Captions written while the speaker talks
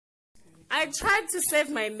I tried to save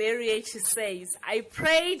my marriage, she says. I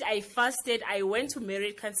prayed, I fasted, I went to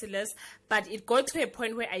marriage counselors, but it got to a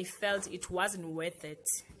point where I felt it wasn't worth it.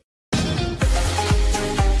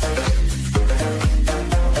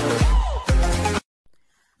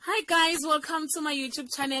 Hi guys, welcome to my YouTube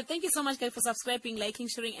channel. Thank you so much guys for subscribing, liking,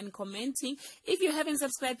 sharing and commenting. If you haven't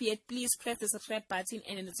subscribed yet, please press the subscribe button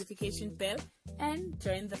and the notification bell and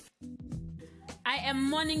join the... I am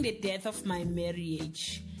mourning the death of my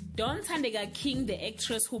marriage. Thandeka King, the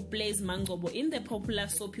actress who plays Mangobo in the popular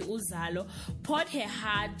soapy Uzalo, poured her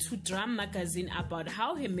heart to Drum magazine about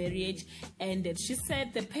how her marriage ended. She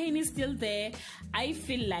said, "The pain is still there. I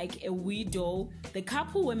feel like a widow." The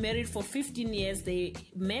couple were married for 15 years. They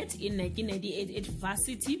met in 1998 at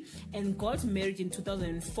varsity and got married in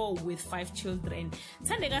 2004 with 5 children.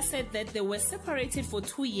 Thandeka said that they were separated for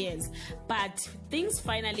 2 years, but things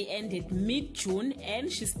finally ended mid-June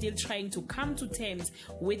and she's still trying to come to terms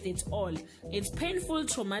with it all. It's painful,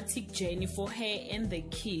 traumatic journey for her and the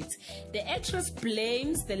kids. The actress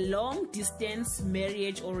blames the long distance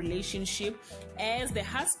marriage or relationship as the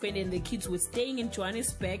husband and the kids were staying in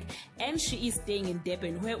Johannesburg and she is staying in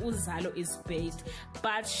Durban where Uzalo is based,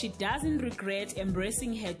 but she doesn't regret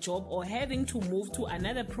embracing her job or having to move to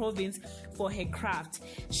another province for her craft.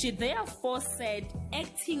 She therefore said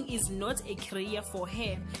acting is not a career for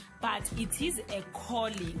her, but it is a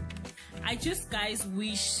calling. I just guys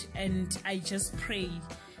wish and I just pray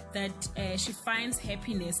that she finds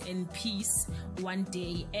happiness and peace one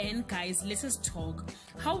day. And guys, let us talk.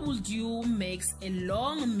 How would you make a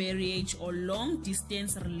long marriage or long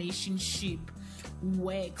distance relationship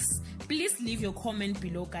works? Please leave your comment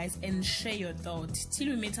below guys and share your thoughts. Till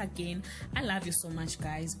we meet again, I love you so much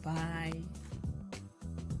guys. Bye.